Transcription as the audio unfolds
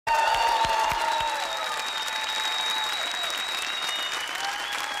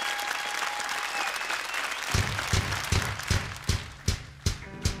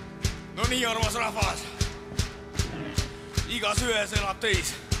nii armas rahvas. Igas ühes elab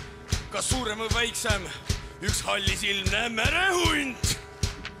teis, kas suurem või väiksem, üks hallisilmne merehunt.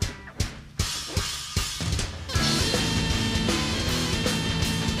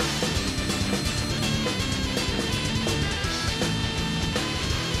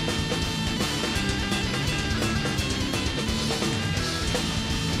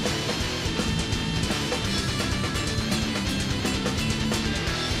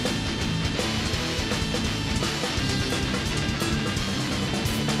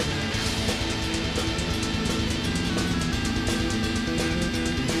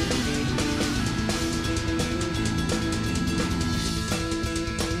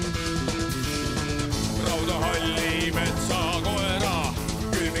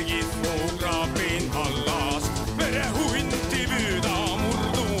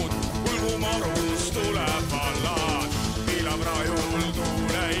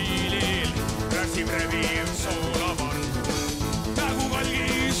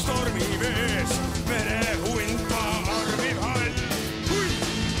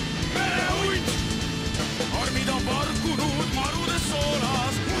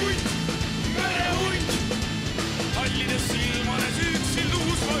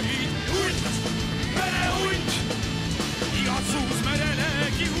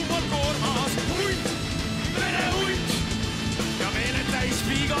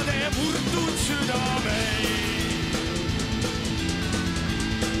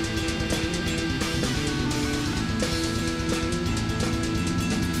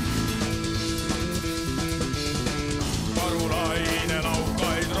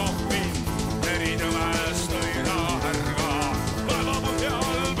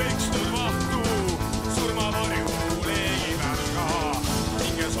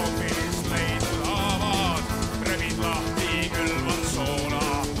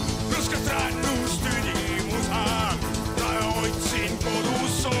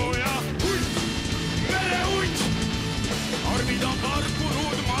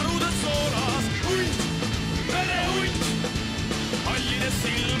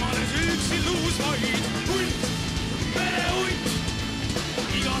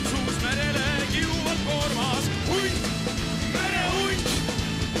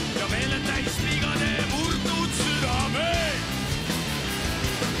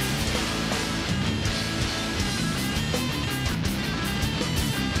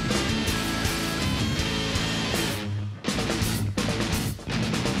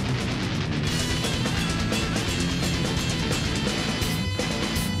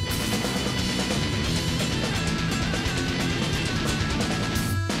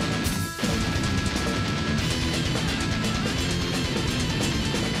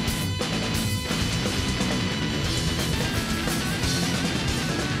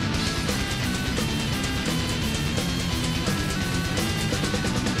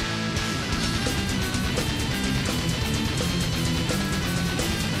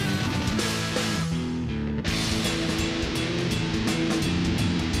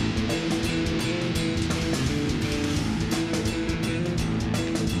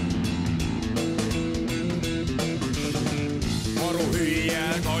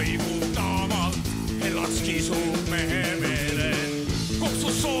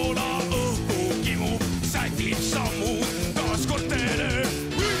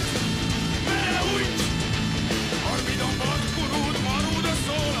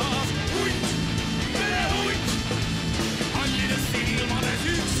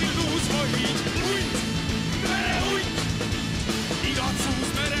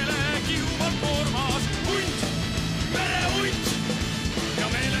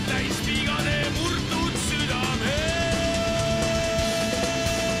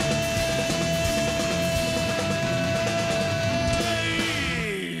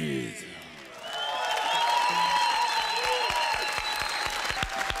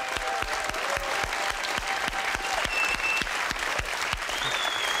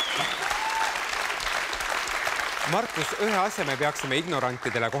 Markus, ühe asja me peaksime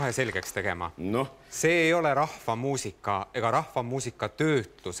ignorantidele kohe selgeks tegema. See ei ole rahvamuusika ega rahvamuusika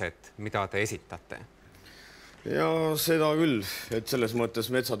töötlused, mida te esitate. Ja seda küll, et selles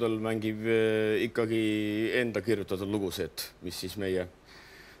mõttes Metsatöll mängib ikkagi enda kirjutatud lugusid, mis siis meie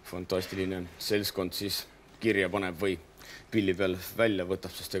fantastiline seltskond siis kirja paneb või pilli peal välja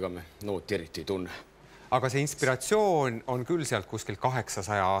võtab, sest ega me nooti eriti ei tunne. Aga see inspiratsioon on küll sealt kuskil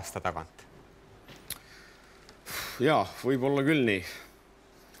 800 aasta tagant. Jaa, võib olla küll nii.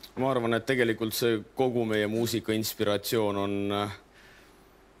 Ma arvan, et tegelikult see kogu meie muusika inspiratsioon on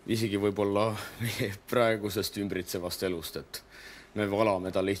isegi võib-olla meie praegusest ümbritsevast elust, et me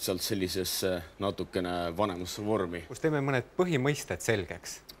valame ta lihtsalt sellisesse natukene vanemasse vormi. Kus teeme mõned põhimõisted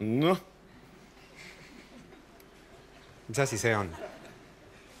selgeks. Noh. Mis asi see on?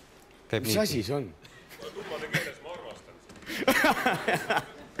 Mis asi see on?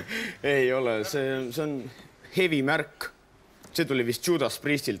 Ei ole, see on heavy märk. See tuli vist Judas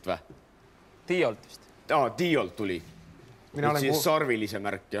Priestilt või? Diolt vist. Diolt tuli. Siis sarvilise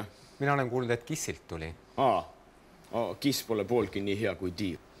märk, jah. Mina olen kuulnud, et Kissilt tuli. Kiss pole pooltki nii hea kui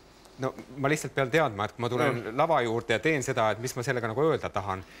Dio. No ma lihtsalt pean teadma, et kui ma tulen lava juurde ja teen seda, et mis ma sellega nagu öelda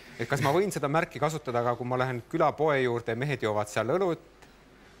tahan. Et kas ma võin seda märki kasutada, aga kui ma lähen külapoe juurde, mehed joovad seal õlut.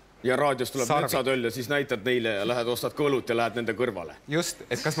 Ja raadios tuleb Metsatöll ja siis näitad neile ja lähed ostad ka õlut ja lähed nende kõrvale. Just,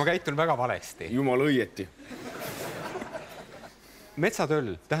 et kas ma käitun väga valesti? Jumal õieti.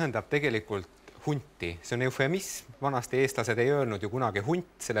 Metsatöll tähendab tegelikult hunti. See on eufemism. Vanasti eestlased ei öelnud ju kunagi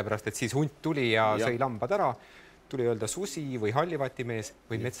hunt, sellepärast et siis hunt tuli ja sõi lambad ära. Tuli öelda susi või hallivatimees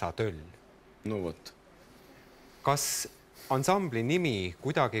või metsatöll. No võt. Kas ansambli nimi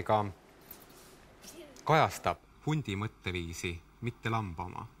kuidagi ka kajastab hundi mõtteviisi, mitte lamba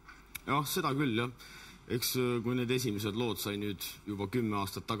oma? Jah, seda küll, jah. Eks kui need esimesed lood sai nüüd juba 10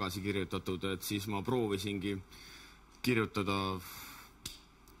 aastat tagasi kirjutatud, et siis ma proovisingi kirjutada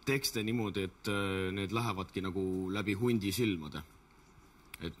tekste niimoodi, et need lähevadki nagu läbi hundi silmade.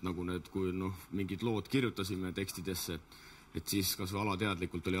 Et nagu need, kui mingid lood kirjutasime tekstidesse, et siis kas või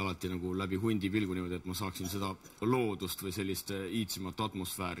alateadlikult oli alati nagu läbi hundi pilgu niimoodi, et ma saaksin seda loodust või sellist iitsimat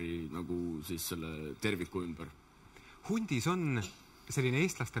atmosfääri nagu siis selle terviku ümber. Hundis on selline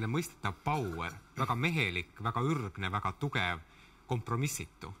eestlastele mõistetav power, väga mehelik, väga ürgne, väga tugev,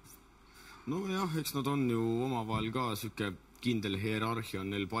 kompromissitu. No jah, eks nad on ju omavahel ka süke kindel hierarhia on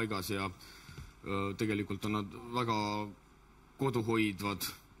neil paigas ja tegelikult on nad väga koduhoidvad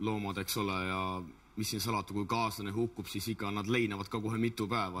loomad, eks ole, ja mis siin salata, kui kaaslane hukkub, siis ikka nad leinavad ka kohe mitu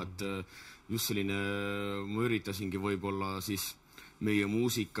päeva, et just selline, ma üritasingi võib-olla siis meie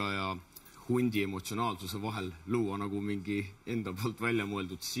muusika ja hundi emotsionaalsuse vahel luua nagu mingi enda poolt välja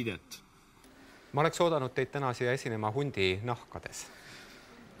mõeldud sidet. Ma oleks oodanud teid täna siia esinema hundi nahkades.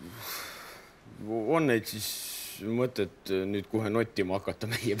 On neid siis mõtet nüüd kohe nottima hakata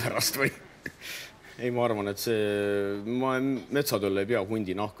meie pärast või? Ei, ma arvan, et ma Metsatöll ei pea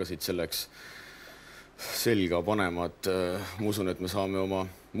hundi nahkasid selleks selga panema, et ma usun, et me saame oma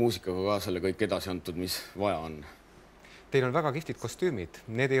muusikaga ka selle kõik edasi antud, mis vaja on. Teil on väga kihvtid kostüümid.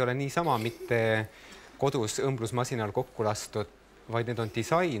 Need ei ole niisama mitte kodus õmblusmasinal kokku lastud, vaid need on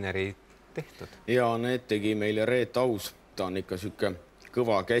disaineri tehtud. Ja need tegi meile Reet Aus. Ta on ikka süke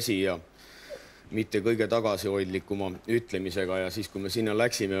kõva käsi ja mitte kõige tagasihoidlikuma ütlemisega ja siis, kui me sinna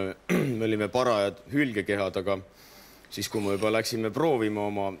läksime, me olime parajad hülgekehad, aga siis, kui me juba läksime proovima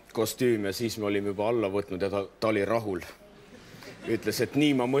oma kostüüme, siis me olime juba alla võtnud ja ta oli rahul. Ütles, et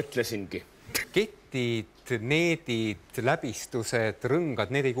nii ma mõtlesingi. Ketid, needid, läbistused,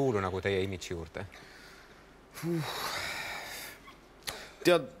 rõngad, need ei kuulu nagu teie imidži juurde?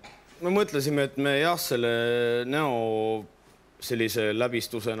 Tead, me mõtlesime, et me jah, selle näo sellise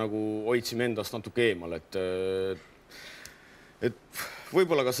läbistuse nagu hoidsime endast natuke eemal, et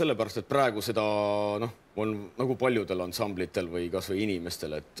võib-olla ka sellepärast, et praegu seda on nagu paljudel ansamblitel või kas või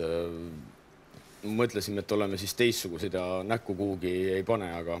inimestel, et mõtlesime, et oleme siis teistsugused ja näkku kuhugi ei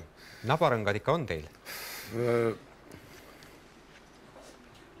pane, aga... Nabarõngad ikka on teil?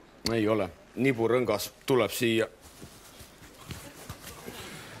 Ei ole. Niburõngas tuleb siia.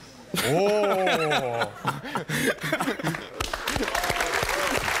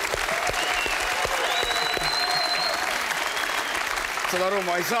 Seda aru,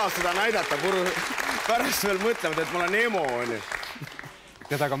 ma ei saa seda näidata, pärast veel mõtlevad, et ma olen emo.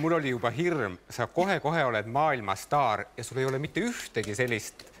 Tead, aga mul oli juba hirm. Sa kohe-kohe oled maailmastaar ja sul ei ole mitte ühtegi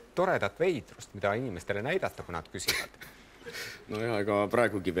sellist toredat veidrust, mida inimestele näidata, kui nad küsivad. No ja, ega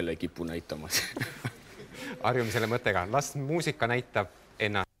praegugi veel ei kipu näitamas. Harjume selle mõttega. Las muusika näitab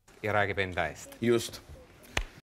ennast ja räägib enda eest. Just.